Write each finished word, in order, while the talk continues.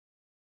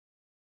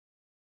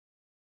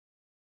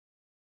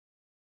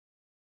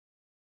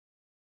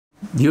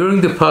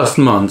During the past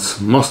months,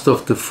 most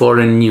of the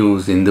foreign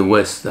news in the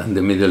West and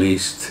the Middle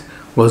East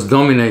was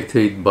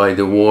dominated by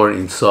the war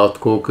in South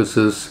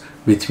Caucasus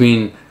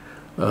between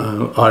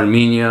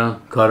Armenia,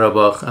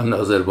 Karabakh and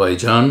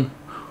Azerbaijan,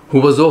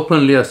 who was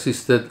openly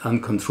assisted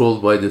and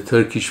controlled by the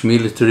Turkish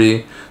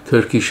military,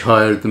 Turkish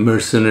hired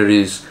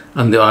mercenaries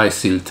and the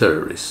ISIL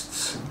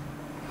terrorists.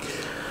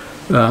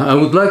 I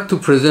would like to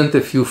present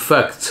a few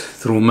facts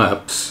through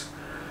maps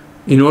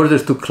in order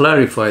to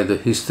clarify the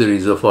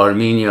histories of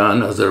Armenia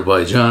and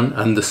Azerbaijan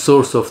and the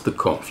source of the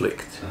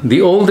conflict.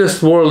 The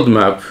oldest world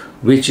map,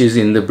 which is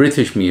in the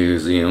British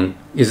Museum,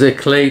 is a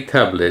clay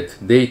tablet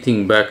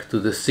dating back to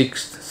the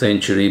 6th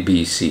century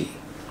BC.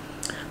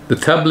 The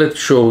tablet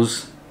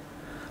shows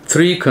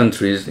 3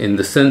 countries in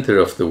the center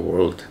of the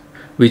world,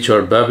 which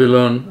are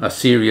Babylon,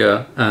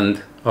 Assyria,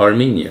 and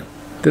Armenia.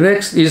 The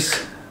next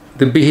is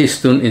the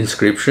Behistun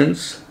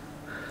inscriptions.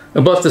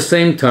 About the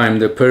same time,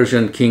 the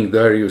Persian king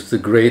Darius the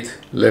Great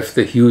left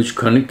a huge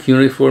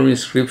cuneiform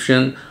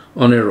inscription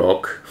on a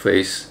rock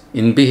face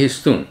in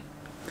Behistun,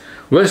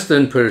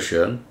 Western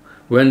Persia,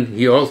 when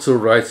he also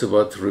writes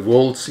about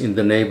revolts in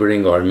the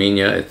neighboring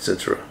Armenia,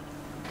 etc.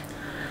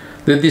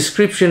 The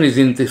description is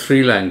in the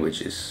 3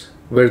 languages,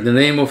 where the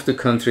name of the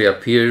country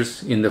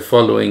appears in the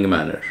following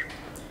manner.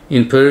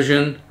 In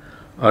Persian,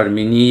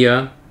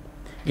 Armenia;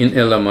 in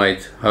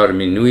Elamite,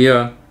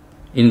 Armenuia;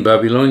 in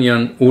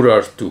Babylonian,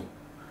 Urartu,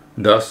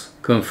 thus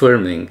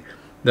confirming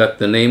that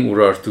the name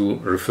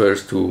Urartu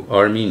refers to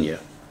Armenia.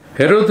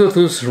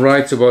 Herodotus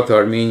writes about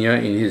Armenia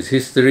in his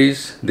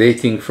histories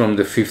dating from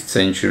the 5th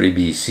century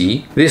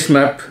BC. This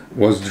map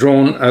was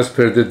drawn as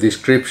per the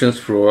descriptions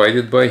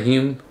provided by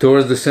him.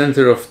 Towards the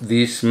center of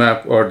this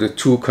map are the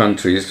 2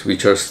 countries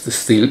which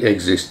still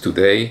exist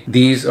today.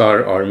 These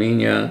are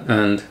Armenia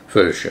and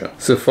Persia.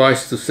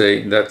 Suffice to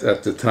say that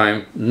at the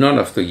time none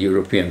of the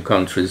European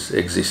countries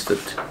existed.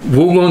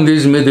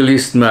 Vougondi's Middle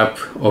East map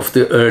of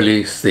the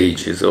early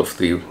stages of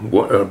the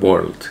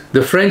world.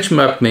 The French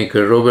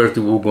mapmaker Robert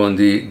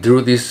Vougondi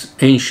drew this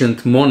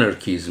ancient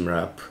monarchies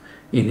map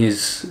in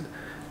his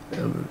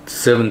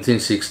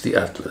 1760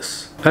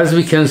 atlas. As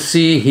we can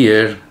see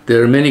here,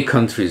 there are many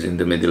countries in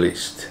the Middle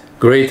East.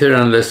 Greater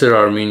and Lesser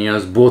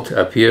Armenias both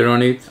appear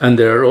on it, and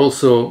there are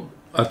also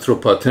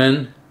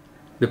Atropatene,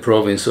 the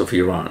province of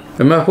Iran.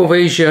 A map of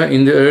Asia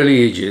in the early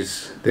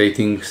ages,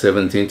 dating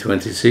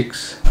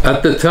 1726.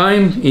 At the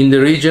time, in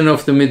the region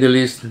of the Middle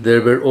East,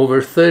 there were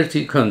over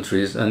 30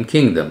 countries and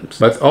kingdoms,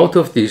 but out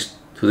of these,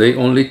 today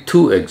only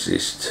 2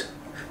 exist.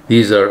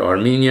 These are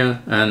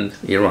Armenia and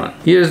Iran.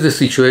 Here's the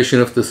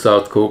situation of the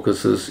South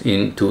Caucasus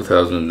in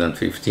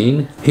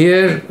 2015.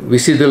 Here we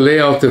see the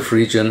layout of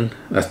region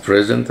at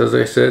present, as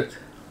I said.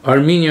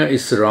 Armenia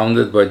is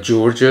surrounded by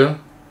Georgia,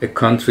 a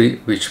country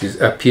which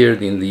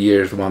appeared in the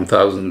year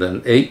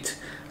 1008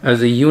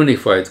 as a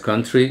unified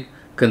country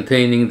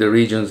containing the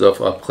regions of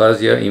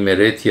Abkhazia,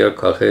 Imeretia,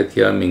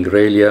 Kakhetia,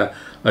 Mingrelia,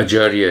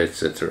 Ajaria,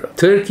 etc.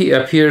 Turkey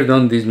appeared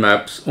on these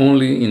maps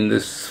only in the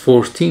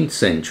 14th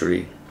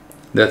century.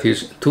 That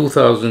is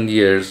 2000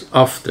 years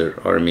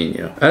after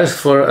Armenia. As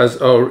far as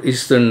our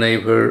eastern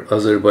neighbor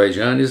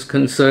Azerbaijan is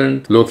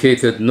concerned,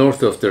 located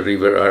north of the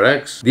river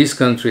Arax, this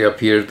country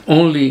appeared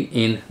only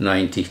in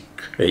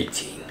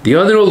 1918. The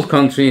other old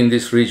country in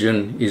this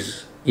region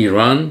is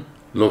Iran,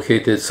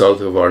 located south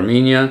of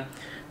Armenia,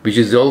 which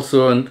is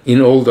also in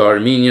Old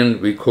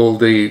Armenian we call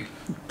the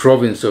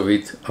province of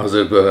it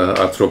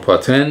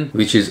Atropatene,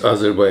 which is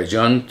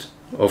Azerbaijan,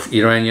 of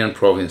Iranian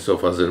province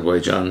of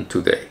Azerbaijan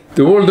today.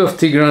 The world of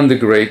Tigran the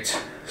Great,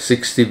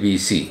 60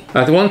 BC.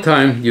 At one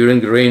time, during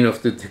the reign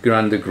of the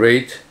Tigran the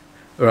Great,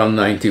 around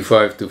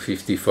 95 to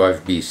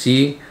 55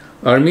 BC,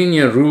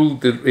 Armenia ruled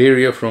the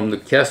area from the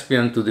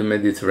Caspian to the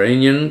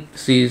Mediterranean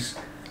seas,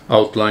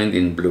 outlined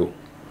in blue.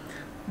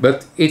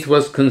 But it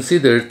was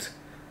considered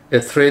a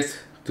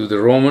threat to the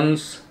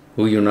Romans,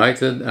 who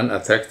united and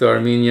attacked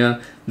Armenia,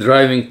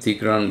 driving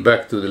Tigran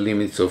back to the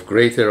limits of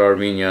Greater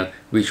Armenia,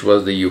 which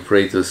was the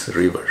Euphrates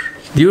River.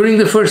 During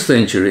the 1st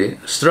century,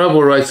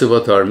 Strabo writes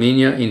about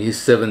Armenia in his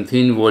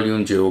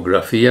 17-volume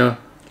Geographia,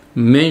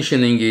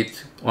 mentioning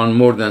it on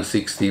more than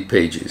 60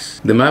 pages.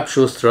 The map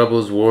shows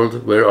Strabo's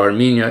world where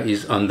Armenia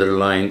is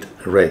underlined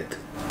red.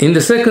 In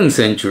the 2nd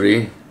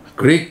century,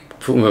 Greek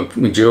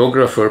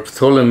geographer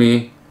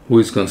Ptolemy, who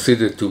is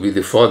considered to be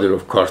the father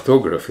of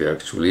cartography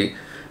actually,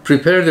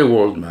 prepared a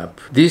world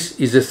map. This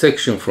is a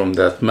section from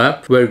that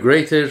map where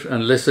Greater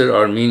and Lesser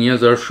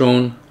Armenias are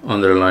shown,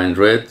 underlined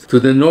red. To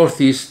the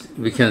northeast,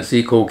 we can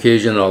see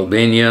Caucasian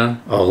Albania,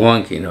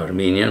 Aghvank in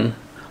Armenian,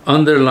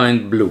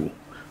 underlined blue,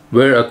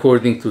 where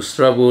according to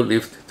Strabo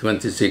lived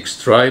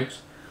 26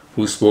 tribes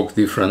who spoke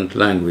different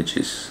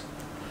languages.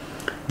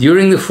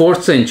 During the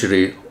 4th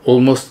century,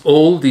 almost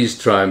all these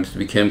tribes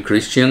became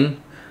Christian,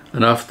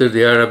 and after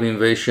the Arab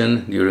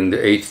invasion during the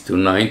 8th to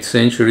 9th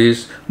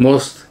centuries,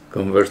 most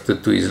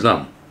converted to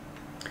Islam.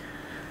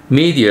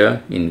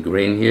 Media, in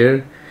green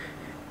here,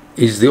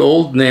 is the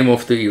old name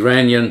of the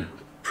Iranian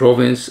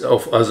province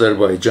of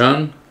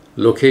Azerbaijan,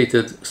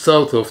 located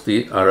south of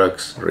the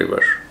Arax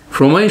River.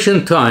 From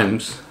ancient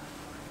times,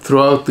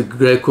 throughout the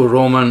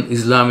Greco-Roman,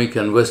 Islamic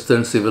and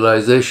Western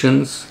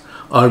civilizations,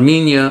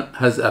 Armenia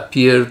has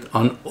appeared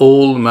on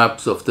all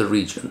maps of the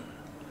region.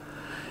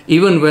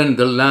 Even when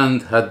the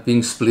land had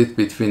been split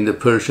between the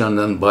Persian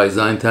and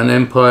Byzantine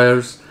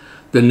empires,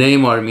 the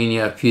name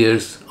Armenia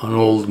appears on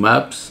old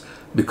maps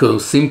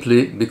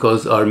simply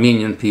because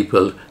Armenian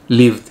people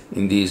lived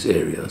in these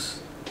areas.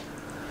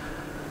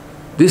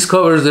 This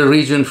covers the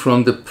region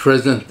from the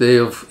present day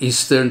of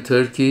eastern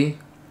Turkey,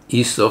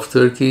 east of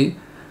Turkey,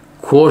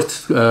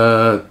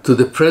 to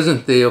the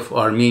present day of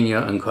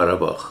Armenia and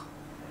Karabakh.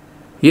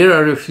 Here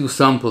are a few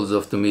samples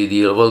of the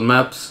medieval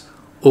maps,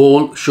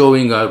 all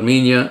showing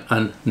Armenia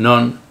and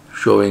none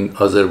showing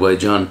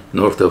Azerbaijan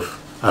north of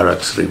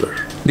Arax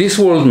River. This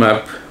world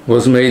map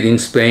was made in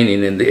Spain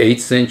in the 8th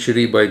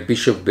century by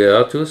Bishop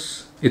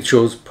Beatus. It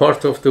shows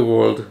part of the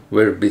world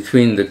where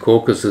between the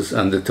Caucasus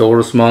and the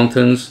Taurus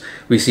Mountains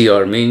we see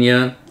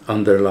Armenia,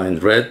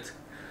 underlined red.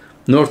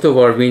 North of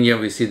Armenia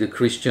we see the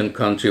Christian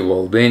country of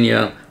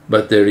Albania,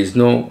 but there is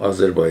no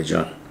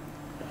Azerbaijan.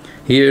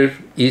 Here,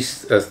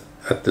 east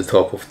at the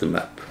top of the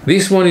map.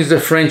 This one is the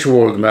French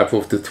world map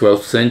of the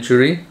 12th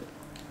century,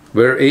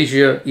 where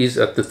Asia is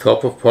at the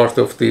top of part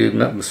of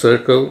the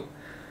circle,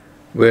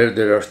 where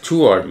there are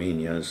two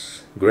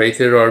Armenias,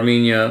 Greater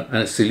Armenia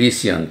and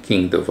Cilician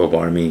Kingdom of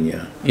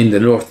Armenia, in the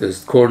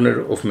northeast corner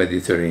of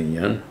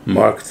Mediterranean,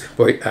 marked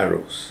by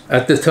arrows.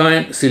 At the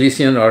time,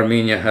 Cilician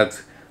Armenia had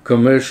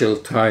commercial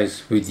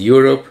ties with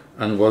Europe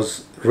and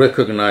was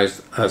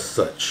recognized as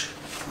such.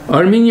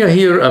 Armenia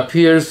here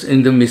appears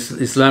in the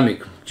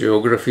Islamic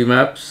geography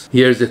maps.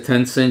 Here is a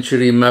 10th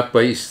century map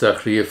by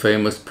Istakhri, a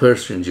famous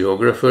Persian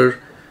geographer,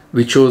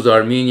 which shows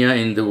Armenia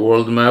in the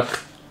world map,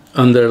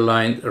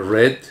 underlined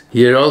red.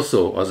 Here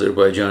also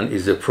Azerbaijan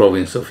is a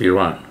province of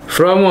Iran.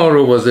 Fra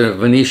Mauro was a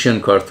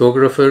Venetian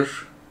cartographer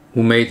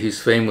who made his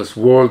famous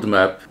world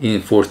map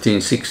in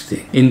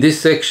 1460. In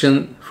this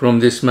section from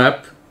this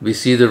map, we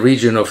see the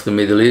region of the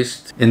Middle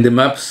East, and the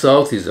map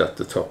south is at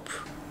the top.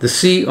 The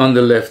sea on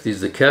the left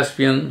is the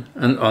Caspian,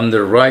 and on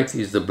the right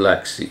is the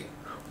Black Sea,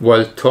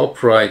 while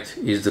top right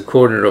is the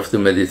corner of the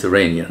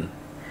Mediterranean.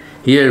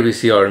 Here we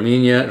see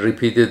Armenia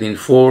repeated in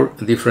 4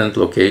 different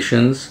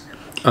locations,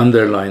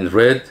 underlined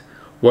red,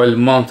 while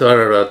Mount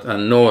Ararat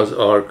and Noah's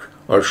Ark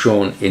are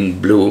shown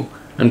in blue,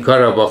 and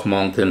Karabakh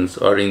mountains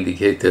are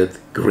indicated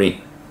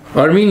green.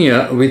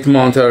 Armenia with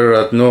Mount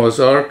Ararat, Noah's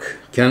Ark,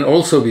 can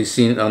also be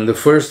seen on the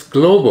first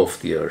globe of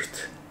the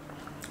earth,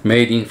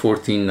 made in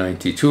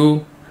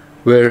 1492,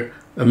 where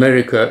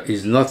America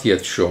is not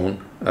yet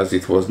shown, as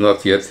it was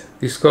not yet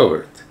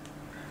discovered.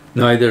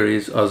 Neither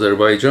is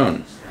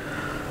Azerbaijan.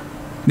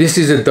 This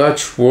is a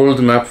Dutch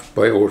world map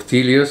by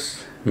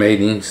Ortelius,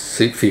 made in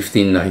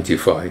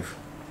 1595.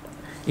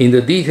 In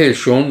the detail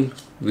shown,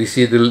 we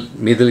see the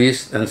Middle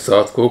East and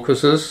South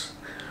Caucasus,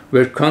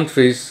 where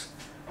countries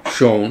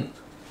shown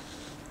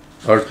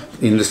are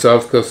in the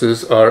South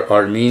Caucasus are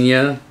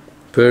Armenia,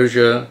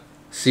 Persia,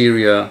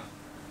 Syria,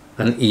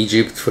 and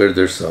Egypt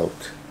further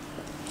south.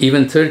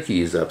 Even Turkey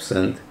is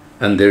absent,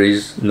 and there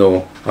is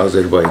no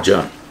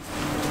Azerbaijan.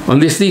 On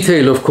this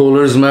detail of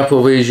Kohler's map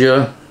of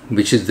Asia,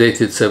 which is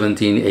dated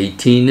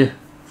 1718,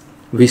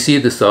 we see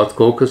the South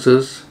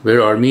Caucasus,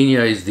 where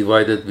Armenia is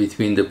divided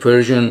between the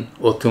Persian,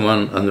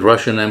 Ottoman, and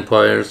Russian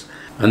empires,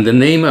 and the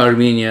name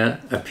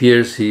Armenia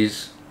appears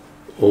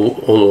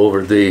all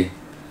over the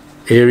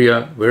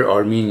area where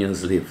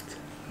Armenians lived.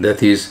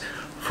 That is,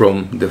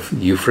 from the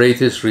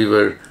Euphrates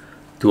River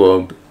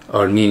to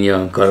Armenia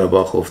and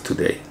Karabakh of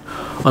today.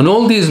 On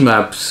all these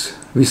maps,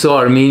 we saw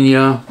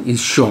Armenia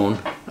is shown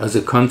as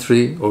a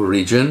country or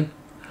region,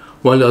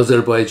 while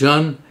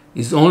Azerbaijan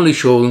is only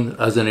shown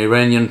as an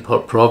Iranian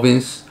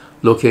province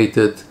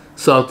located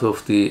south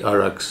of the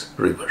Arax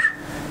River.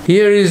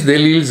 Here is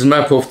Delil's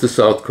map of the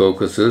South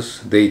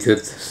Caucasus, dated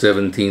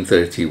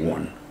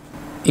 1731.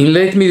 In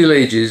late Middle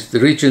Ages, the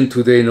region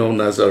today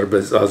known as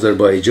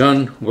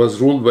Azerbaijan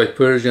was ruled by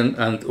Persian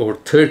or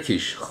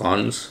Turkish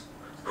Khans,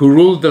 who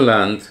ruled the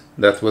land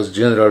that was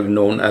generally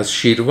known as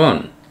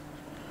Shirvan.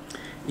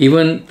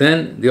 Even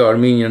then, the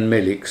Armenian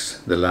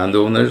Meliks, the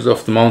landowners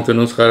of the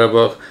mountainous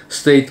Karabakh,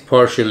 stayed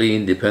partially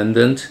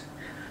independent,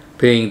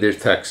 paying their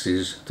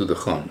taxes to the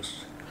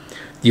Khans.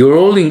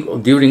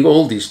 During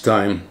all this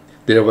time,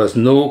 there was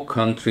no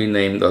country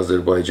named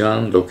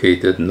Azerbaijan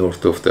located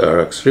north of the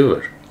Arax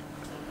River.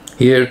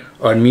 Here,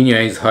 Armenia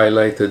is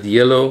highlighted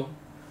yellow,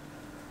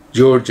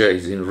 Georgia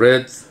is in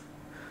red,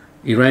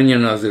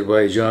 Iranian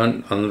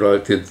Azerbaijan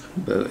unrated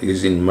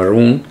is in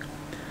maroon.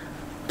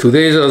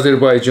 Today's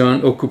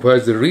Azerbaijan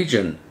occupies the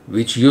region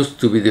which used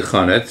to be the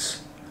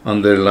Khanets,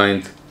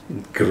 underlined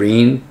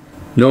green,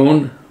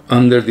 known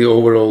under the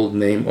overall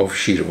name of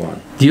Shirvan.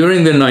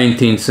 During the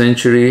 19th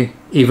century,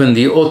 even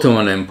the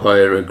Ottoman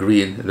Empire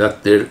agreed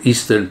that their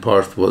eastern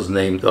part was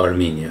named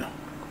Armenia.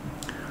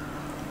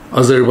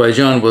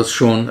 Azerbaijan was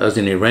shown as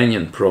an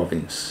Iranian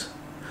province.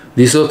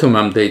 This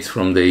Ottoman dates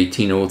from the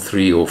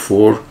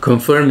 1803-04,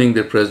 confirming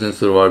the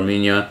presence of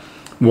Armenia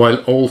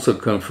while also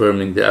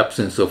confirming the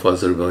absence of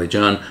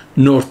Azerbaijan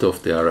north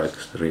of the Arak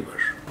River.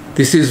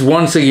 This is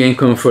once again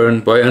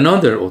confirmed by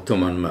another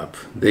Ottoman map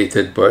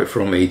dated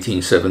from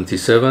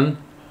 1877,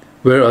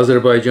 where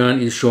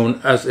Azerbaijan is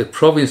shown as a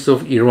province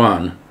of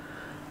Iran,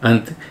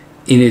 and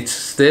in its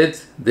stead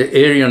the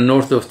area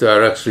north of the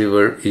Arak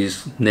River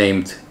is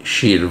named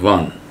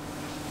Shirvan.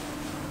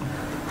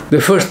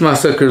 The first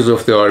massacres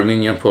of the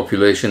Armenian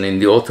population in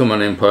the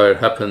Ottoman Empire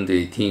happened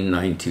in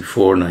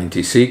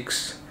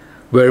 1894-96,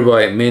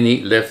 whereby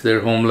many left their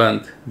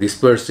homeland,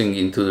 dispersing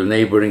into the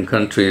neighboring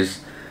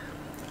countries,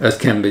 as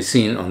can be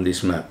seen on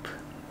this map.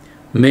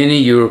 Many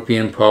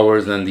European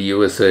powers and the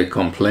USA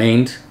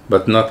complained,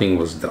 but nothing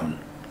was done.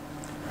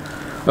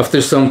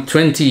 After some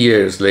 20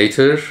 years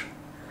later,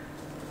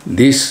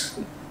 this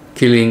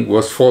killing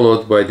was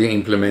followed by the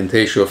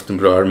implementation of the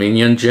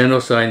Armenian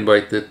genocide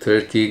by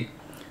Turkey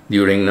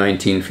during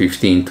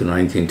 1915 to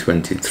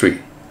 1923.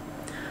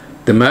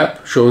 The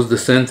map shows the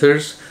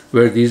centers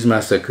where these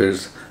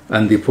massacres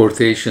and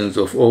deportations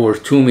of over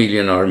 2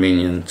 million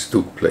Armenians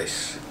took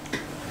place.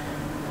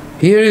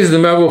 Here is the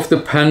map of the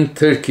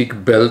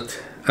Pan-Turkic belt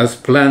as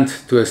planned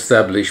to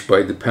establish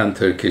by the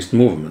Pan-Turkist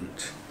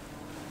movement.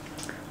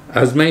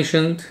 As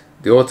mentioned,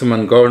 the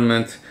Ottoman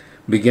government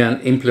began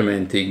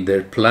implementing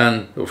their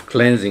plan of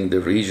cleansing the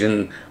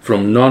region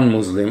from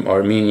non-Muslim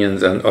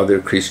Armenians and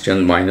other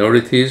Christian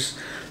minorities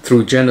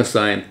through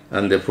genocide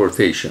and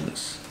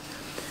deportations,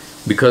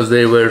 because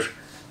they were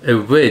a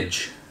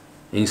wedge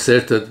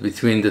inserted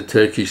between the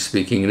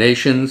Turkish-speaking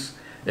nations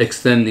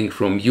extending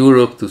from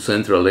Europe to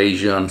Central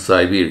Asia and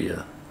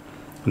Siberia.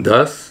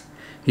 Thus,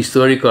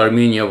 historic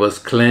Armenia was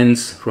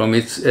cleansed from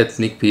its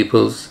ethnic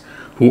peoples,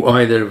 who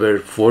either were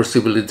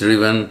forcibly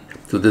driven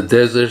to the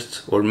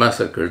deserts or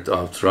massacred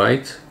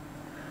outright.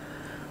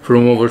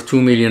 From over 2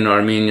 million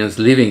Armenians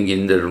living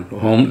in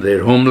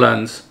their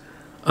homelands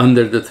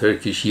under the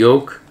Turkish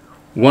yoke,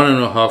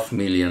 1.5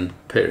 million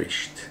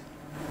perished.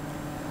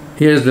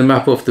 Here's the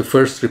map of the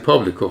First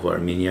Republic of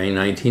Armenia in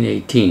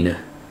 1918.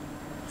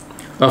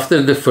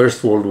 After the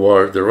First World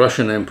War, the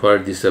Russian Empire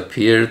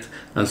disappeared,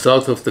 and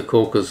south of the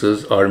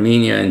Caucasus,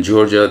 Armenia and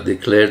Georgia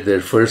declared their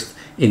first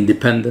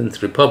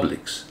independent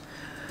republics,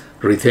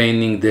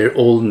 retaining their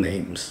old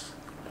names.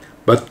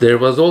 But there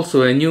was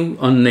also a new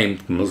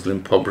unnamed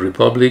Muslim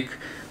republic,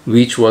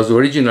 which was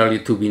originally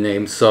to be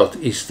named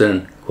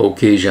Southeastern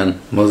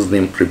Caucasian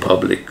Muslim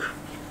Republic.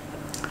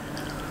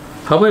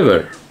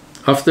 However,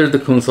 after the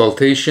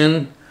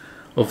consultation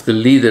of the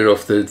leader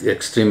of the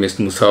extremist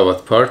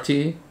Musavat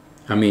party,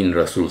 Amin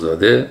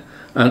Rasulzadeh,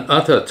 and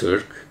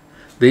Ataturk,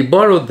 they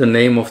borrowed the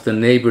name of the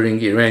neighboring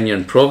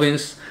Iranian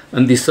province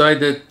and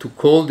decided to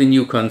call the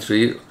new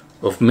country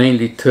of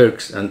mainly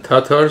Turks and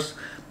Tatars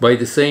by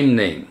the same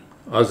name,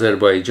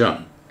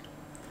 Azerbaijan.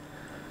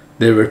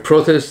 There were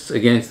protests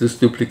against this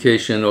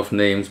duplication of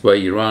names by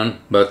Iran,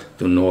 but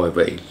to no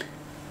avail.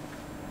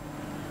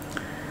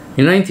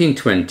 In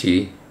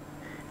 1920,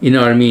 in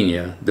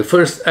Armenia, the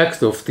first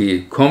act of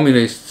the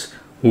communists,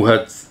 who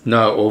had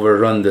now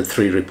overrun the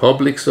 3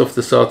 republics of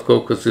the South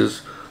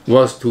Caucasus,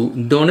 was to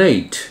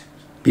donate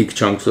big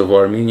chunks of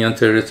Armenian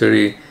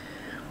territory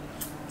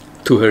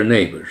to her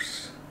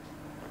neighbors.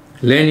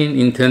 Lenin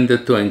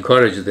intended to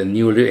encourage the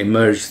newly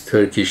emerged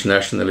Turkish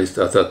nationalist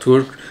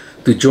Ataturk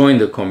to join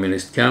the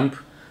communist camp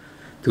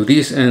to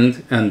this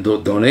end, and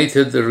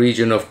donated the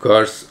region of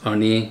Kars,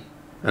 Ani,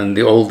 and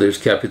the older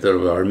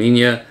capital of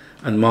Armenia,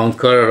 and Mount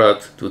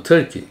Kararat to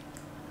Turkey.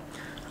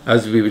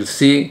 As we will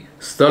see,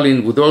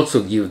 Stalin would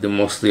also give the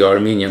mostly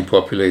Armenian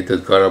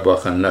populated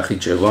Karabakh and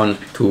Nakhichevan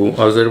to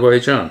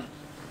Azerbaijan.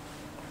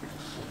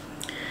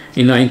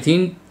 In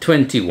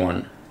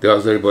 1921, the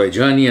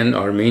Azerbaijani and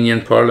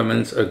Armenian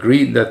parliaments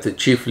agreed that the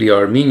chiefly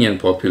Armenian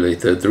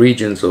populated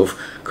regions of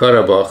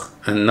Karabakh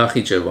and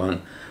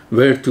Nakhichevan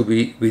were to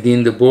be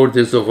within the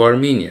borders of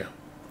Armenia.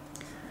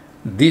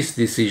 This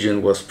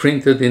decision was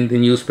printed in the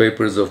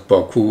newspapers of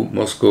Baku,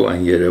 Moscow,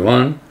 and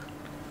Yerevan,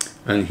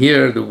 and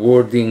here the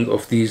wording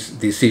of these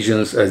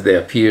decisions as they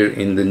appear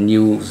in the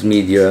news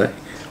media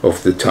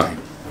of the time.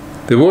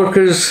 The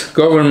workers'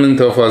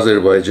 government of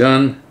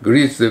Azerbaijan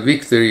greets the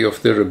victory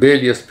of the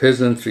rebellious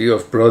peasantry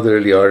of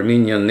brotherly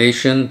Armenian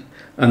nation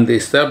and the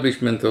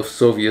establishment of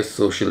Soviet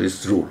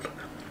socialist rule.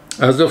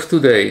 As of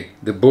today,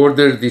 the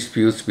border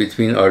disputes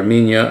between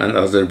Armenia and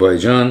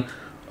Azerbaijan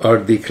are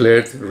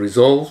declared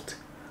resolved.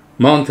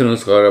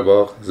 Mountainous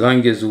Karabakh,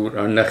 Zangezur,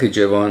 and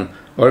Nakhichevan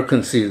are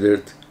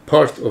considered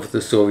part of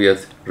the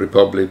Soviet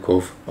Republic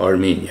of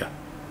Armenia.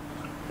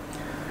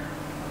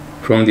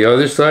 From the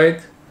other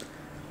side,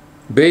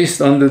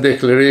 based on the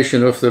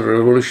declaration of the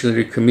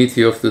Revolutionary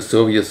Committee of the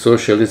Soviet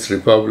Socialist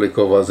Republic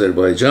of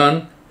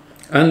Azerbaijan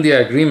and the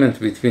agreement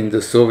between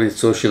the Soviet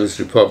Socialist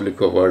Republic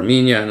of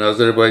Armenia and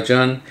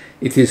Azerbaijan,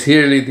 it is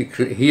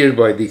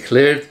hereby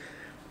declared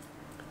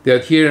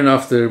that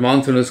hereinafter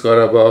Mountainous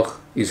Karabakh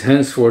is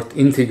henceforth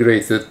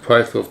integrated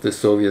part of the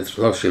Soviet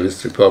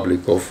Socialist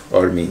Republic of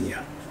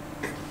Armenia.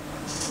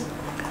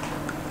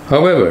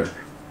 However,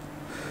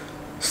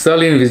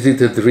 Stalin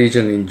visited the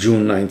region in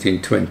June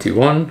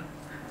 1921,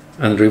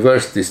 and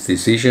reversed this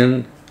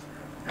decision,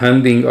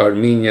 handing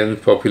Armenian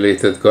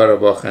populated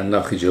Karabakh and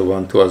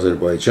Nakhichevan to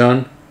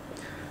Azerbaijan,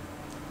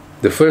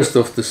 the first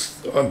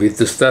with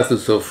the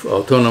status of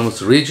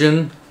autonomous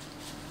region,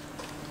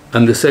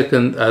 and the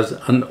second as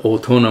an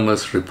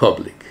autonomous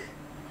republic.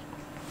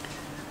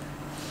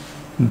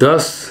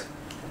 Thus,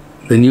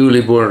 the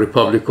newly born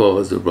Republic of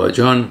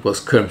Azerbaijan was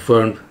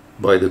confirmed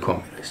by the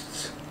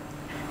communists.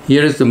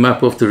 Here is the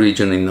map of the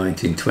region in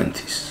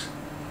 1920s.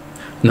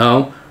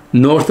 Now,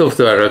 north of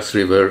the Arax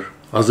River,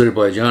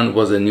 Azerbaijan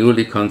was a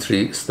newly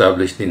country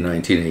established in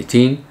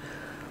 1918,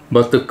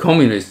 but the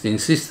communists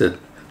insisted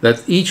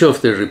that each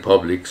of the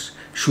republics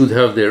should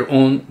have their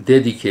own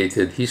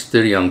dedicated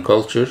history and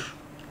culture.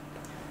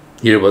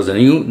 Here was a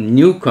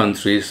new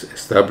country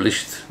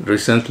established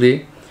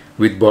recently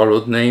with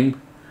borrowed name,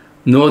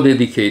 no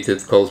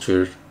dedicated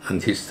culture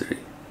and history.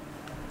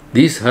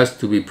 This has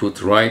to be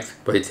put right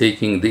by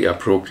taking the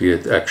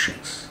appropriate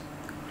actions.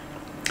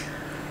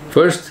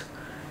 First,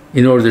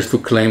 in order to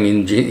claim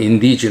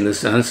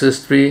indigenous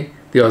ancestry,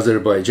 the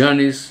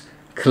Azerbaijanis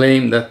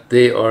claim that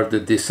they are the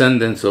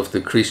descendants of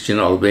the Christian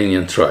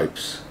Albanian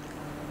tribes,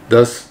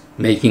 thus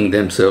making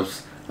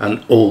themselves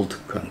an old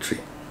country.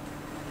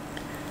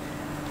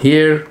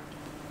 Here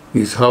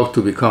is how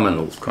to become an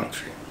old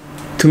country.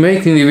 To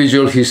make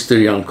individual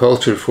history and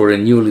culture for a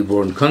newly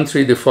born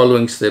country, the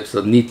following steps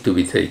need to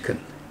be taken.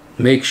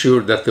 Make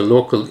sure that the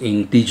local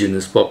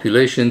indigenous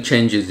population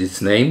changes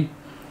its name,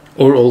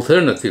 or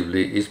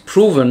alternatively is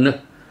proven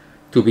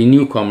to be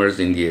newcomers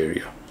in the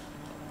area.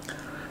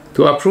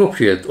 To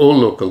appropriate all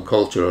local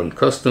culture and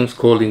customs,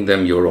 calling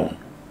them your own.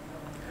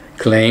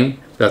 Claim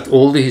that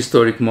all the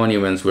historic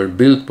monuments were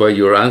built by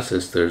your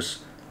ancestors.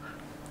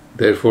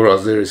 Therefore,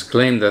 Azeris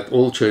claim that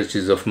all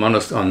churches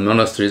and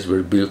monasteries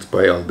were built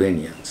by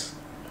Albanians.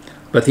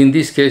 But in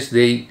this case,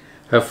 they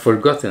have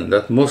forgotten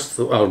that most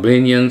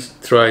Albanian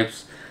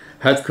tribes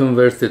had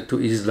converted to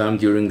Islam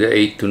during the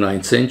 8th to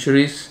 9th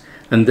centuries,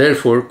 and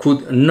therefore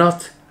could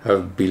not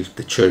have built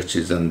the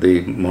churches and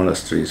the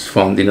monasteries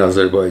found in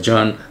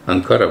Azerbaijan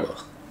and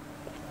Karabakh.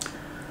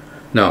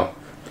 Now,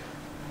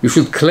 you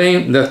should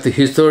claim that the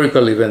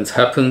historical events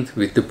happened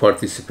with the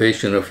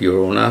participation of your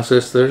own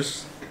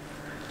ancestors,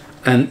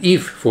 and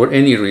if for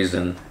any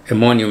reason a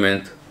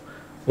monument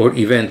or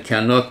event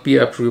cannot be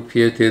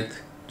appropriated,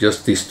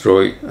 just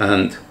destroy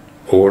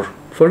or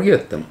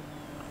forget them.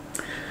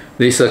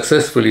 They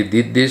successfully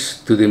did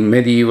this to the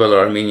medieval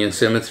Armenian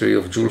cemetery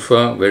of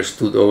Julfa, where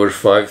stood over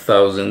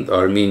 5,000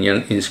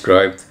 Armenian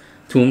inscribed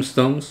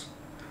tombstones.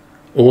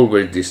 All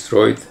were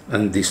destroyed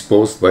and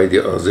disposed by the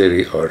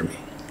Azeri army.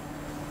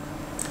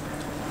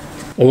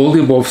 All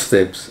the above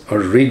steps are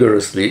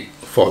rigorously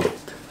followed.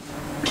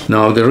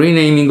 Now, the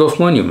renaming of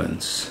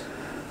monuments.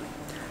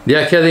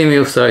 The Academy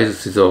of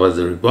Sciences of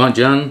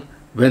Azerbaijan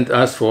went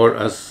as far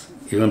as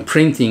even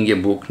printing a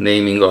book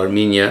naming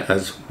Armenia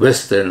as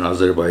Western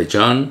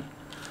Azerbaijan,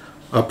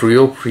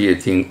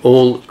 appropriating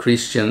all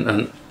Christian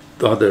and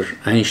other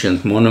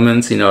ancient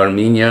monuments in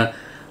Armenia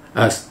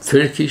as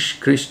Turkish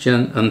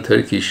Christian and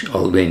Turkish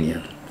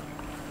Albanian.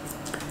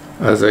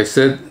 As I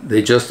said,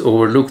 they just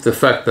overlooked the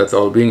fact that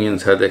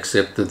Albanians had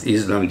accepted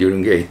Islam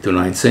during the 8th to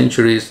 9th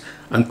centuries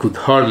and could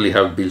hardly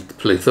have built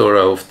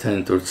plethora of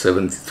 10th or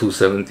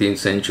 17th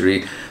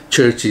century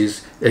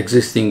churches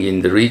existing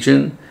in the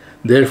region.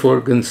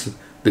 Therefore,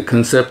 the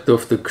concept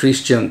of the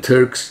Christian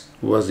Turks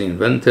was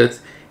invented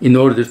in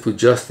order to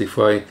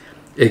justify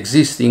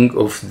existing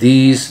of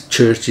these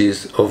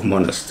churches of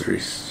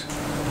monasteries.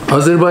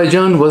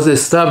 Azerbaijan was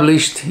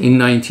established in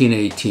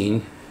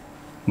 1918,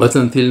 but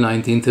until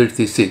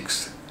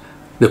 1936,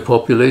 the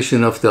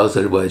population of the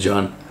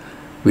Azerbaijan,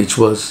 which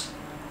was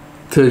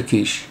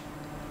Turkish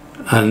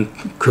and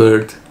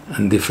Kurd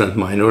and different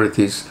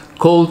minorities,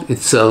 called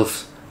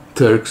itself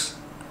Turks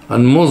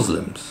and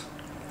Muslims,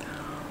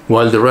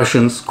 while the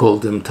Russians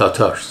called them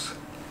Tatars.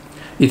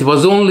 It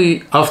was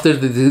only after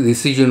the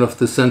decision of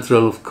the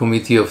Central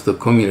Committee of the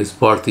Communist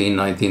Party in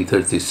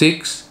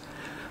 1936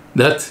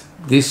 that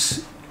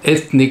this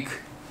ethnic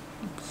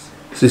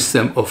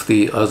system of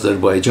the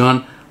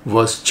Azerbaijan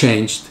was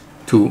changed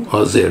to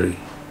Azeri.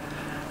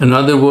 In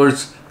other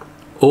words,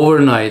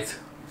 overnight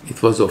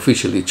it was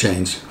officially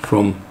changed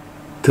from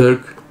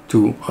Turk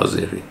to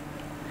Azeri.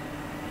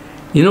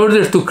 In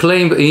order to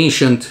claim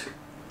ancient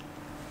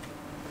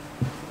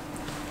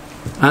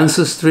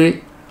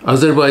ancestry,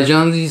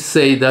 Azerbaijanis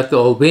say that the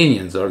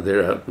Albanians are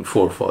their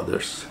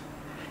forefathers,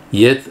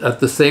 yet at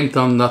the same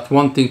time not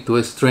wanting to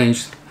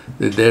estrange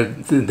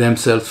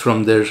themselves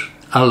from their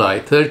ally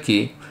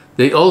Turkey,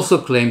 they also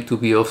claim to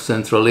be of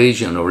Central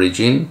Asian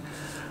origin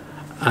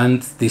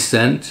and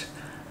descent,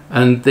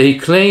 and they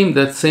claim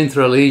that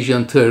Central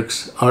Asian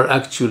Turks are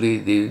actually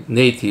the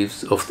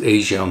natives of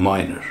Asia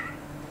Minor.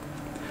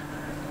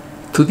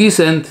 To this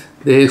end,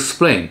 they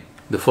explain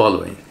the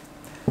following.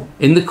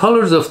 In the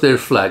colors of their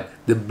flag,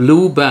 the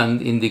blue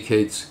band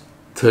indicates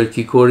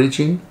Turkic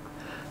origin,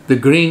 the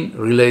green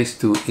relates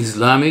to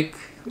Islamic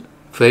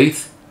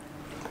faith,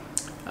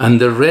 and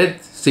the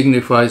red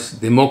signifies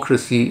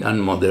democracy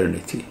and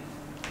modernity.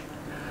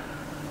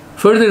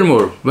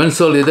 Furthermore, when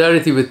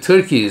solidarity with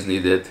Turkey is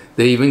needed,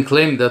 they even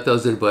claim that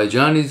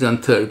Azerbaijanis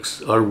and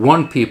Turks are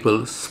one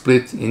people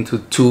split into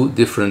two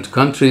different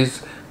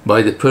countries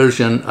by the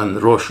Persian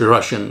and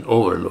Russian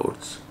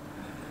overlords.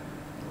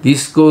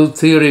 This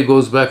theory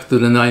goes back to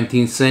the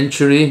 19th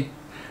century,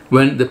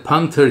 when the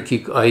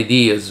pan-Turkic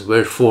ideas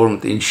were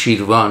formed in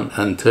Shirvan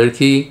and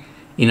Turkey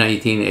in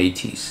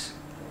 1880s.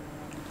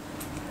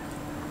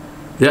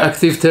 The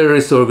active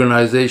terrorist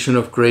organization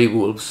of Grey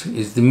Wolves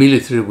is the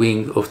military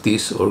wing of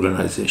this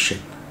organization.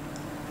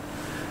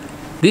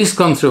 This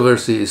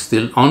controversy is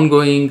still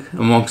ongoing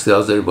amongst the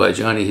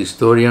Azerbaijani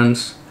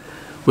historians,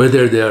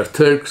 whether they are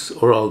Turks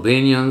or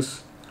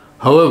Albanians.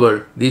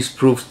 However, this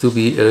proves to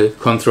be a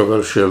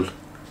controversial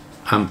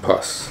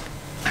impasse.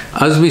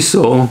 As we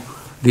saw,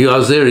 the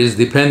Azeris,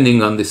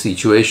 depending on the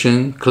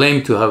situation,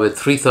 claim to have a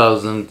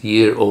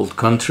 3,000-year-old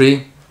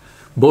country,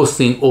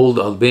 boasting old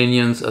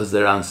Albanians as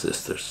their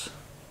ancestors.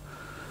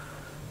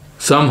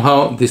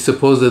 Somehow, this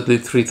supposedly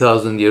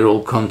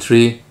 3,000-year-old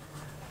country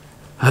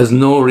has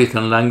no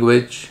written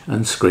language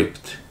and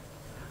script.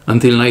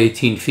 Until the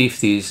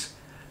 1850s,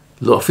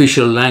 the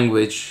official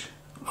language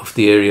of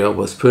the area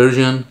was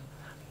Persian,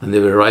 and they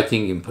were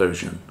writing in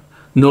Persian.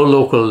 No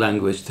local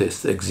language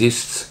test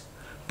exists,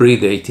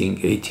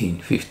 predating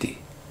 1850.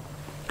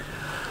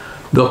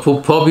 The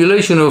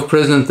population of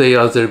present-day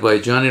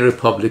Azerbaijani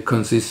Republic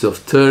consists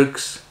of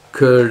Turks,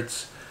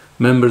 Kurds,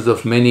 members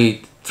of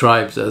many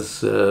tribes,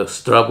 as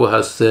Strabo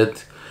has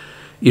said,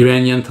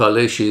 Iranian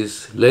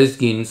Taleshis,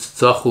 Lezgins,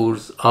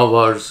 Tsakhurs,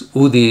 Avars,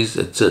 Udis,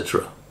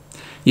 etc.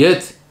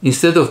 Yet,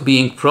 instead of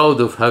being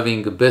proud of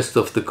having the best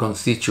of the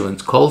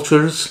constituent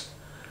cultures,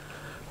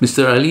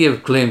 Mr.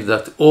 Aliyev claims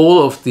that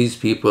all of these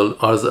people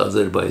are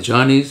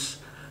Azerbaijanis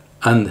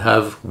and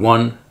have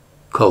one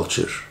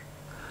culture.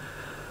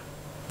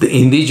 The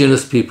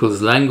indigenous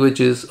people's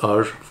languages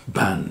are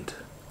banned.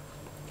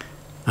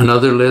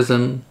 Another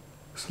lesson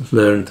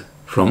learned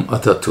from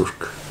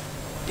Ataturk.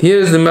 Here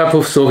is the map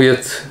of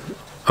Soviet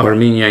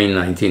Armenia in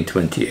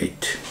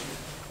 1928.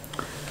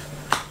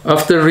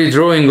 After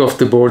redrawing of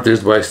the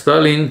borders by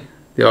Stalin,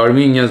 the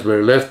Armenians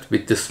were left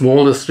with the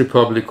smallest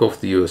republic of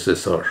the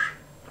USSR.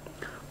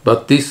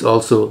 But this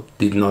also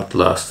did not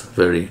last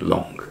very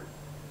long.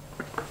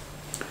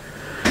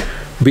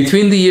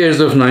 Between the years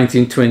of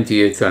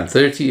 1928 and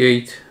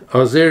 38,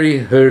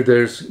 Azeri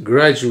herders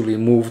gradually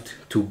moved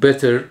to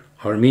better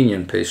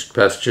Armenian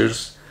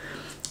pastures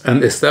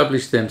and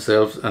established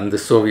themselves, and the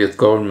Soviet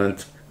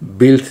government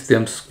built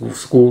them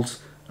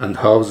schools and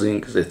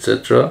housings,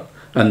 etc.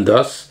 And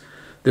thus,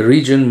 the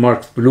region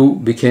marked blue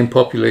became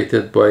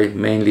populated by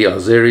mainly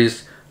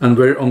Azeris and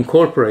were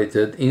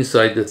incorporated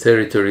inside the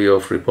territory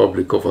of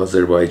Republic of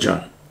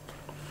Azerbaijan.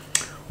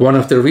 One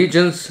of the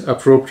regions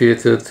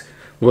appropriated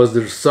was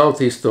the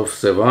southeast of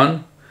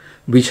Sevan,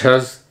 which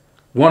has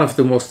one of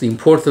the most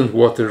important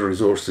water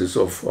resources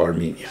of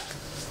Armenia.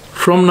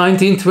 From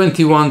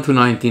 1921 to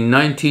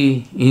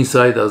 1990,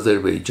 inside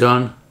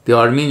Azerbaijan, the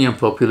Armenian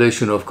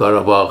population of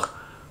Karabakh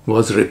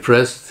was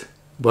repressed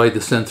by the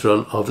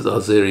central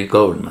Azeri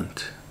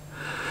government.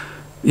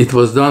 It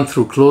was done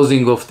through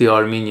closing of the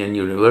Armenian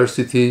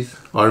universities,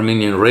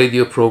 Armenian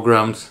radio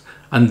programs,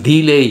 and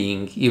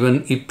delaying,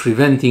 even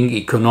preventing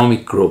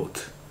economic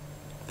growth.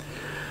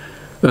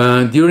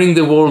 During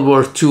the World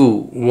War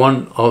II,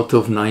 1 out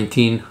of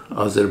 19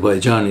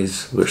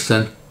 Azerbaijanis were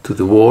sent to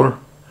the war,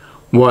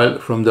 while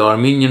from the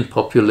Armenian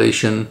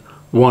population,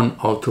 1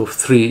 out of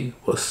 3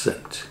 was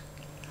sent.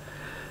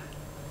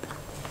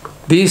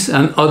 These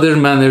and other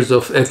manners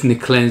of ethnic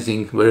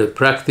cleansing were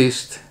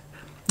practiced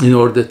in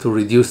order to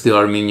reduce the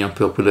Armenian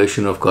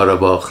population of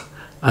Karabakh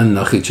and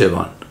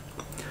Nakhichevan.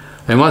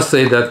 I must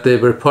say that they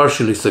were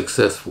partially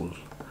successful.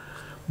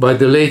 By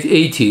the late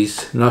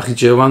 80s,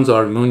 Nakhichevan's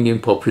Armenian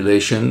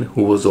population,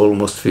 who was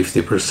almost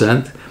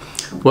 50%,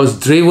 was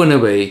driven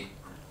away,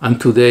 and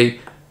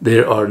today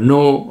there are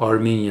no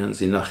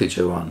Armenians in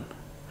Nakhichevan.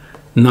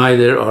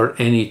 Neither are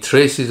any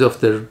traces of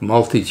the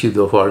multitude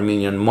of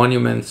Armenian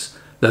monuments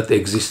that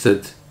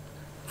existed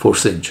for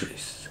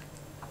centuries.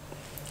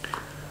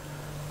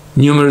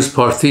 Numerous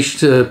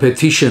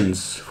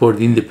petitions for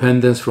the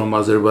independence from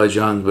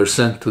Azerbaijan were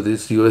sent to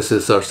this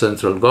USSR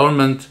central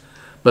government,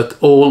 but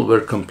all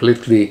were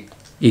completely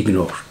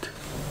ignored.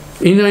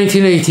 In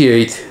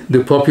 1988,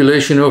 the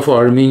population of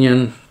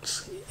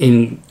Armenians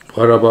in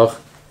Karabakh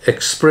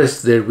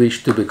expressed their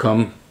wish to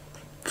become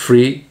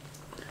free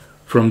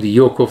from the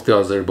yoke of the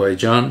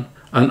Azerbaijan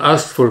and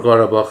asked for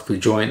Karabakh to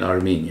join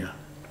Armenia.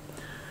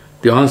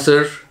 The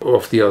answer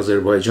of the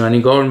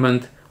Azerbaijani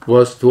government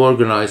was to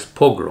organize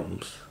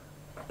pogroms.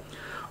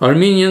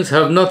 Armenians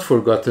have not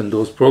forgotten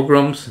those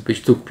pogroms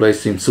which took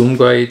place in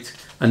Sumgait,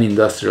 an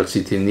industrial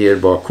city near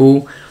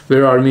Baku,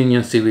 where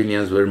Armenian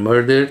civilians were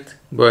murdered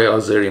by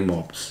Azeri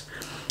mobs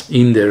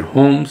in their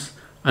homes,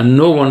 and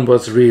no one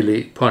was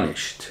really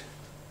punished.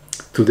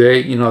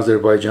 Today in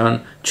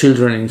Azerbaijan,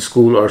 children in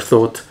school are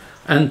taught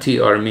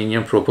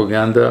anti-Armenian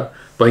propaganda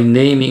by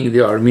naming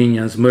the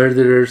Armenians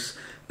murderers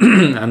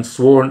and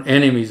sworn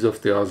enemies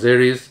of the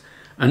Azeris,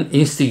 and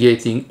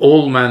instigating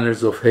all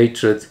manners of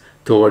hatred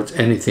towards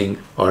anything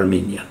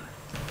Armenian.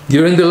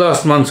 During the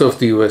last months of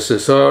the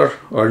USSR,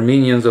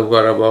 Armenians of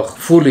Karabakh,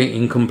 fully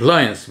in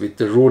compliance with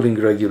the ruling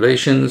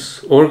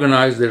regulations,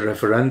 organized a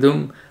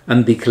referendum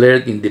and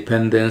declared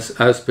independence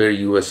as per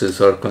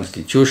USSR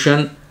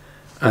Constitution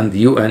and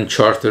UN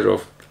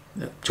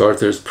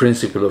Charter's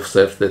principle of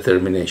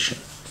self-determination.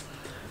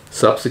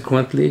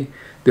 Subsequently,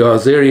 the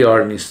Azeri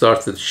army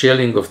started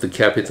shelling of the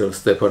capital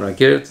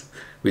Stepanakert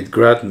with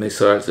Grad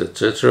missiles,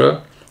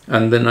 etc.,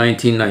 and the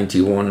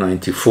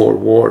 1991-94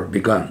 war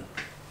began,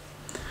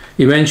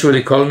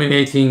 eventually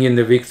culminating in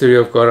the victory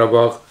of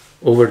Karabakh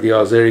over the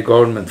Azeri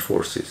government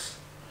forces.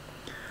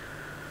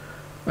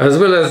 As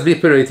well as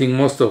liberating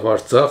most of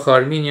Artsakh,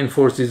 Armenian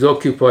forces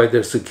occupied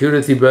their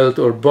security belt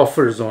or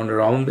buffer zone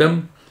around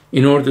them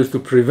in order to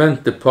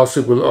prevent the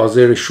possible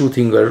Azeri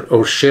shooting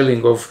or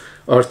shelling of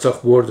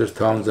Artsakh border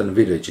towns and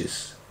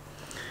villages.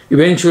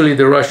 Eventually,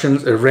 the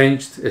Russians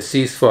arranged a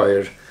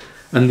ceasefire,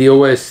 and the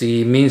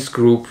OSCE Minsk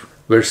group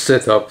were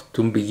set up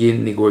to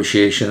begin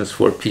negotiations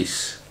for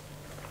peace.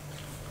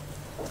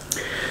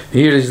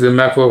 Here is the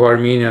map of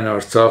Armenia and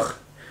Artsakh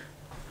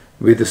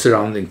with the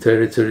surrounding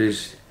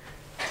territories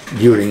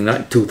during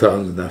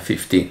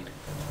 2015.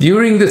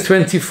 During the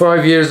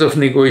 25 years of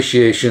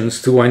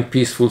negotiations to find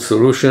peaceful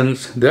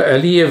solutions, the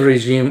Aliyev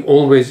regime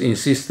always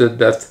insisted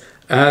that,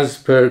 as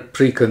per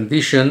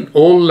precondition,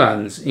 all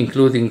lands,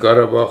 including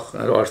Karabakh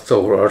and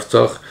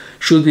Artsakh,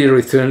 should be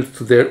returned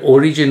to their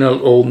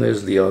original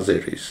owners, the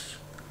Azeris.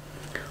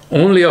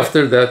 Only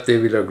after that they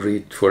will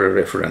agree for a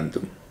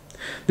referendum.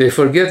 They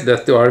forget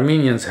that the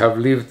Armenians have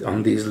lived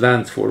on these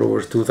lands for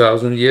over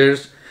 2,000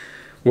 years,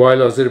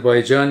 while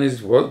Azerbaijan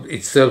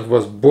itself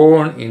was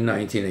born in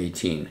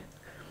 1918,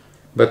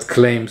 but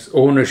claims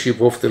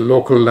ownership of the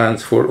local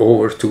lands for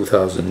over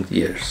 2,000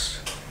 years.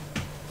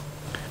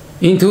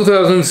 In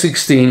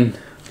 2016,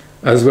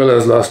 as well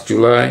as last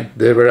July,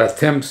 there were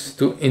attempts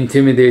to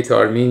intimidate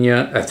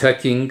Armenia,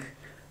 attacking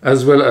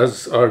as well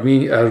as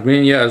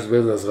Armenia as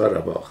well as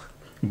Karabakh.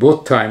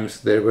 Both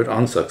times they were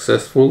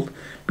unsuccessful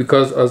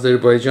because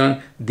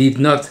Azerbaijan did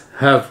not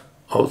have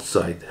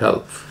outside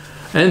help.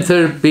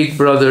 Enter Big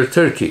Brother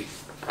Turkey,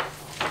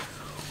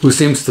 who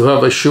seems to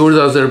have assured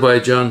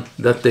Azerbaijan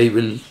that they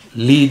will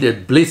lead a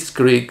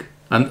blitzkrieg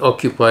and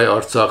occupy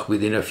Artsakh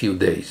within a few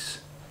days.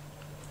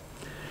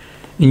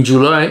 In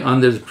July,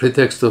 under the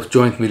pretext of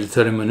joint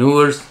military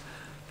maneuvers,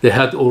 they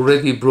had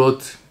already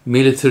brought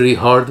military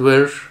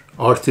hardware,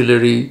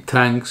 artillery,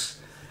 tanks,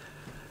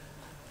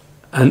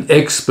 and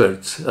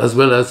experts, as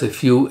well as a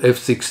few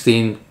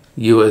F-16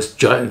 US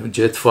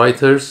jet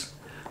fighters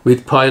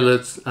with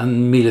pilots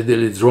and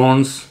military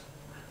drones.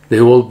 They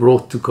all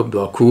brought to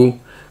Baku,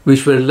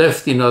 which were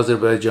left in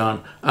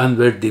Azerbaijan and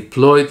were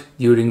deployed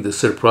during the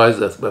surprise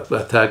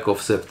attack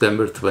of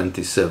September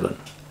 27.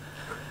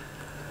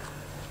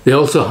 They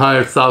also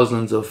hired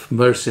thousands of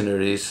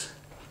mercenaries,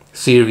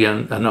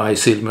 Syrian and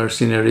ISIL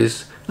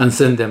mercenaries, and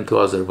sent them to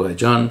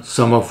Azerbaijan,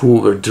 some of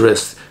whom were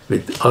dressed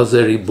with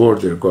Azeri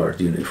border guard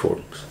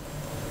uniforms.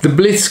 The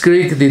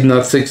blitzkrieg did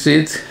not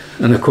succeed,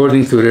 and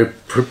according to their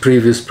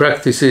previous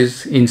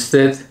practices,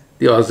 instead,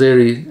 the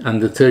Azeri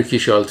and the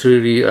Turkish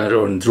artillery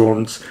and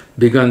drones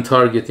began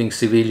targeting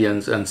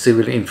civilians and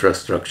civil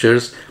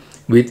infrastructures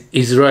with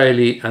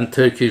Israeli and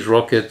Turkish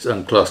rockets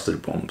and cluster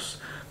bombs,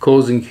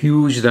 causing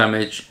huge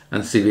damage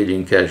and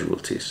civilian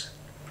casualties.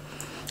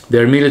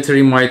 Their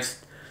military might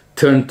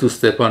turned to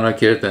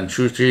Stepanakert and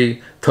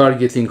Shusha,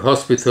 targeting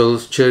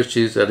hospitals,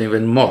 churches, and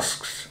even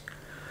mosques.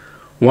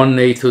 One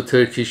NATO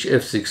Turkish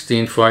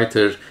F-16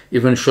 fighter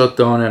even shot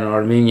down an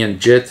Armenian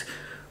jet,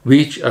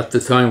 which at the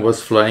time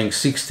was flying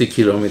 60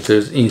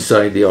 kilometers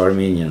inside the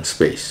Armenian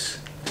space.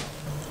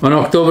 On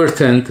October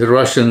 10th, the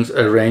Russians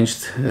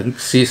arranged a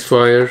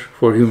ceasefire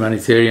for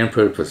humanitarian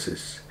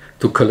purposes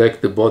to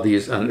collect the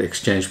bodies and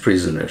exchange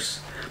prisoners.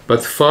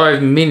 But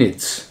 5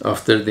 minutes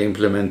after the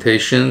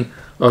implementation,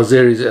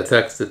 Azeris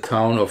attacked the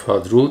town of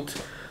Hadrut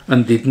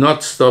and did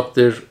not stop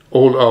their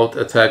all-out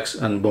attacks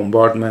and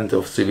bombardment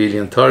of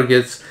civilian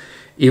targets,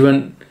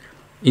 even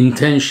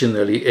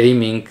intentionally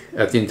aiming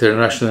at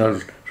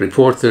international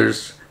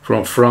reporters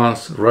from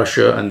France,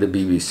 Russia, and the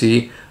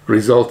BBC,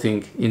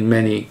 resulting in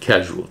many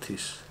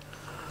casualties.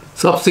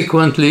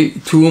 Subsequently,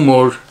 2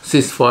 more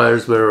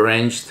ceasefires were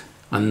arranged,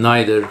 and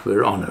neither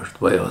were honored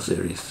by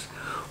Azeris,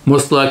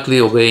 most likely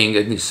obeying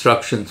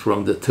instructions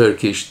from the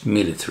Turkish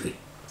military.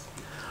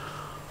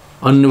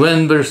 On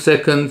November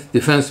 2nd,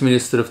 Defense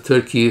Minister of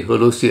Turkey,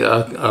 Hulusi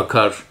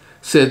Akar,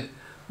 said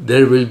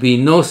there will be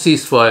no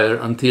ceasefire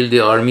until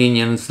the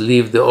Armenians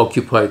leave the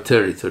occupied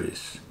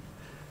territories.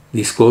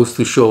 This goes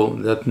to show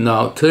that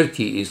now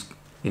Turkey is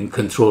in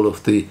control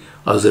of the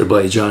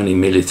Azerbaijani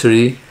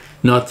military,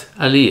 not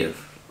Aliyev.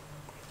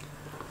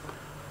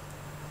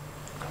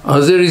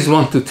 Azeris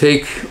want to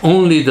take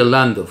only the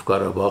land of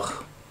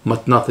Karabakh,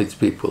 but not its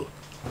people.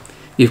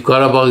 If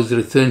Karabakh is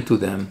returned to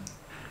them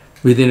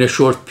within a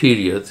short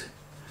period,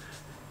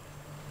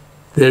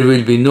 there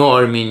will be no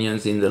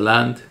Armenians in the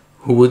land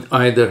who would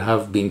either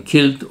have been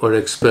killed or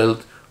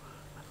expelled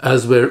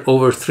as were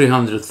over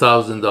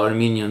 300,000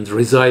 Armenians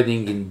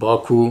residing in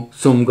Baku,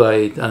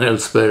 Sumgait, and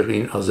elsewhere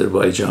in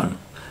Azerbaijan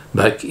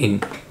back in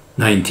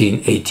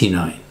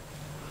 1989.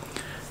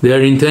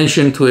 Their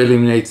intention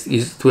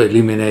is to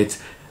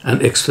eliminate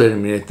and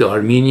exterminate the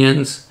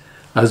Armenians,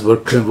 as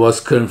was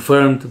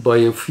confirmed by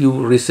a few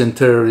recent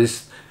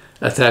terrorist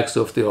attacks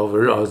of the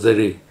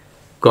Azeri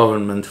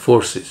government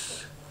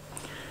forces.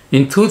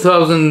 In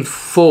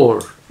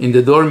 2004, in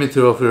the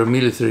dormitory of a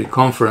military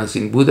conference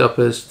in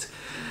Budapest,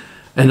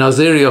 an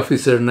Azeri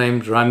officer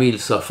named Ramil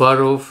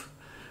Safarov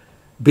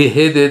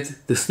beheaded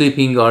the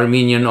sleeping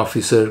Armenian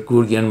officer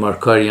Gurgen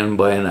Markarian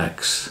by an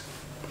axe.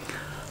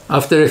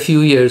 After a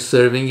few years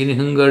serving in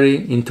Hungary,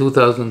 in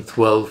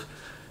 2012,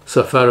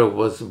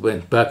 Safarov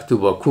went back to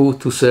Baku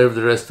to serve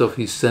the rest of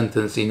his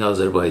sentence in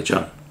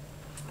Azerbaijan.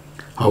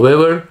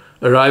 However,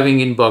 arriving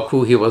in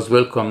Baku, he was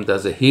welcomed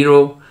as a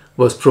hero,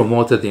 was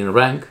promoted in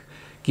rank,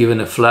 given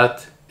a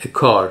flat, a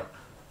car,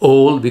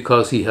 all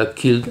because he had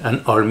killed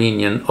an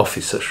Armenian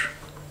officer.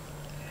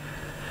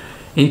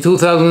 In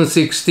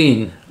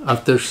 2016,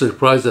 after a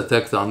surprise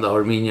attack on the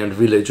Armenian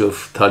village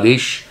of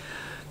Talish,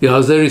 the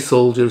Azeri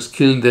soldiers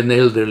killed an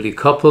elderly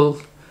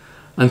couple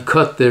and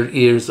cut their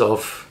ears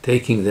off,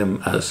 taking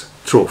them as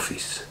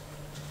trophies.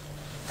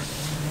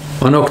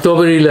 On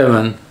October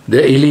 11,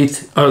 the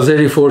elite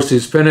Azeri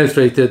forces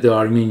penetrated the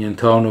Armenian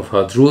town of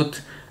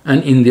Hadrut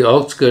and in the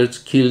outskirts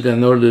killed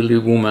an elderly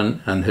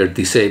woman and her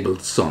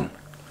disabled son.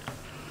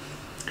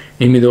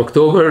 In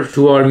mid-October,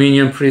 2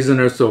 Armenian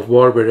prisoners of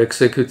war were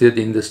executed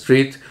in the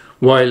street,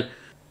 while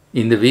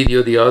in the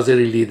video the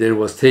Azeri leader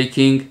was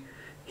taking,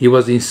 he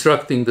was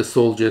instructing the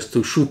soldiers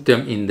to shoot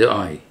them in the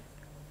eye.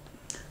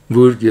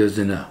 Vur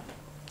gözüne.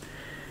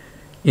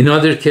 In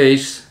other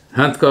case,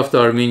 handcuffed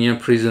Armenian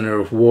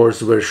prisoners of war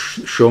were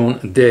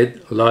shown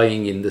dead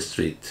lying in the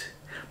street.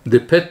 The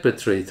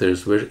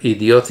perpetrators were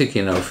idiotic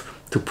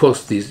enough to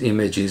post these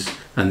images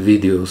and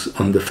videos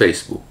on the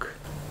Facebook.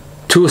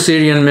 2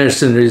 Syrian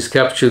mercenaries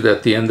captured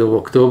at the end of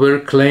October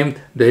claimed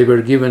they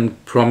were given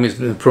promised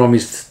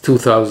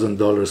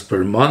 $2,000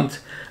 per month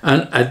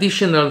and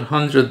additional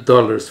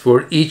 $100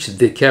 for each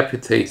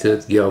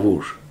decapitated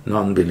Yavur,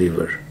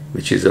 non-believer,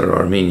 which is an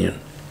Armenian.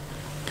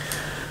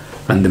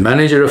 And the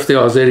manager of the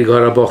Azeri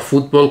Karabakh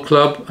football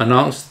club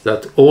announced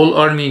that all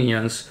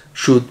Armenians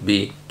should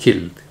be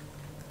killed.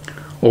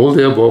 All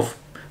the above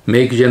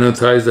make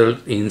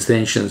genocidal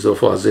intentions of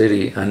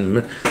Azeri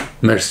and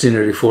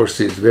mercenary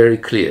forces very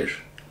clear,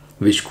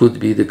 which could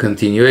be the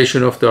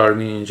continuation of the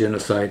Armenian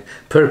genocide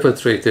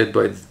perpetrated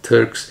by the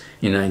Turks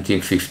in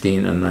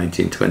 1915 and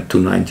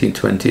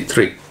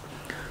 1923.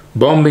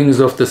 Bombings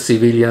of the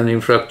civilian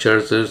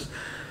infrastructures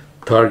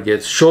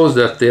targets shows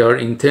that they are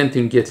intent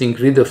in getting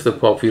rid of the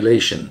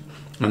population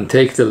and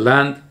take the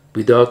land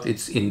without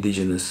its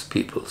indigenous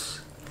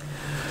peoples.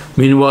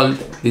 Meanwhile,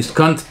 this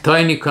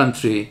tiny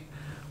country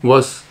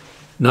was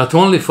not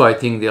only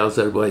fighting the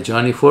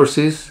Azerbaijani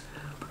forces,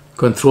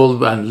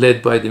 controlled and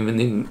led by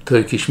the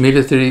Turkish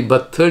military,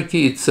 but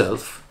Turkey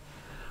itself,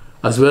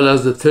 as well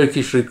as the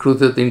Turkish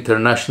recruited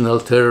international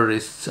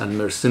terrorists and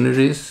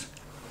mercenaries,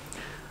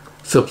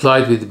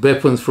 supplied with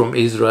weapons from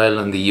Israel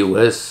and the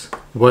US,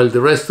 while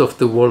the rest of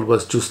the world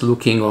was just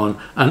looking on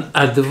and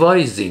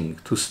advising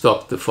to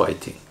stop the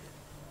fighting.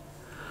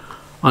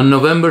 On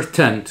November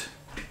 10th,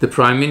 the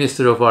Prime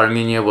Minister of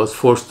Armenia was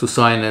forced to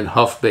sign a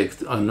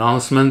half-baked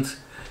announcement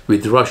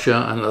with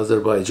Russia and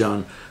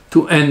Azerbaijan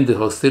to end the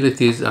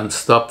hostilities and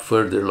stop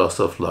further loss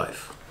of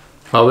life.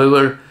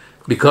 However,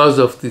 because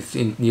of these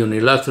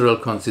unilateral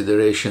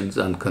considerations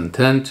and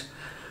content,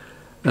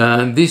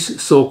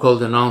 this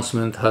so-called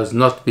announcement has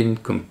not been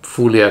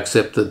fully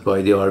accepted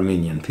by the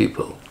Armenian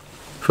people.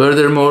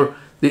 Furthermore,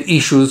 the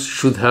issues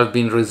should have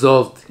been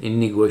resolved in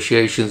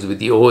negotiations with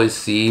the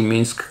OSCE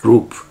Minsk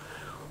group,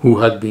 who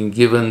had been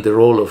given the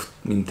role of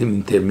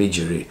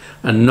intermediary,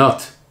 and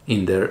not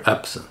in their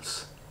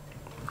absence.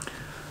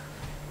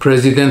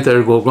 President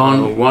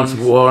Erdogan once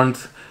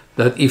warned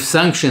that if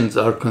sanctions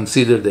are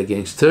considered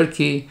against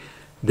Turkey,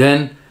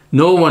 then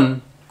no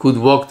one could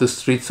walk the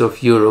streets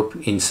of Europe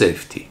in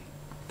safety.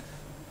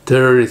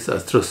 Terrorist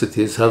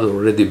atrocities have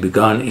already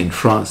begun in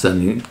France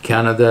and in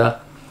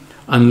Canada.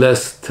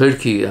 Unless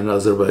Turkey and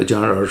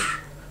Azerbaijan are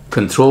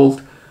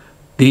controlled,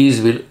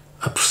 these will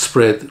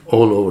spread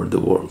all over the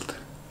world.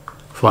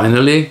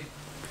 Finally,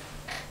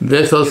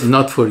 let us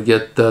not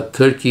forget that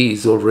Turkey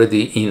is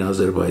already in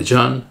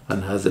Azerbaijan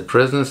and has a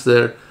presence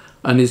there,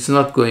 and it's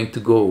not going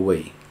to go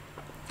away.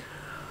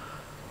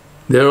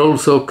 They're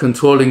also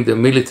controlling the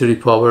military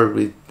power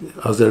with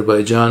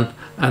Azerbaijan,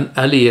 and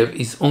Aliyev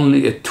is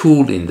only a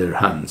tool in their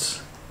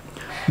hands.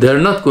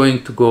 They're not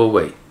going to go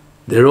away.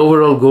 Their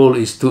overall goal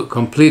is to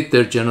complete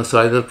their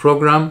genocidal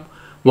program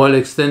while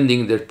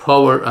extending their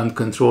power and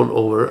control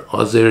over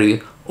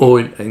Azeri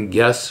oil and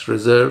gas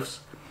reserves,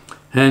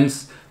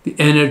 hence the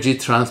energy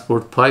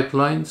transport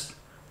pipelines,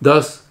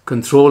 thus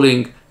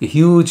controlling a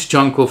huge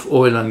chunk of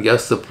oil and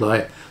gas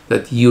supply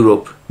that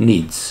Europe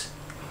needs.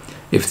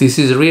 If this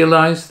is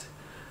realized,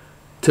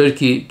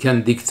 Turkey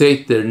can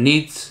dictate their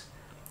needs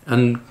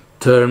and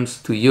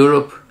terms to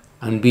Europe,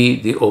 and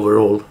be the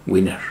overall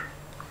winner.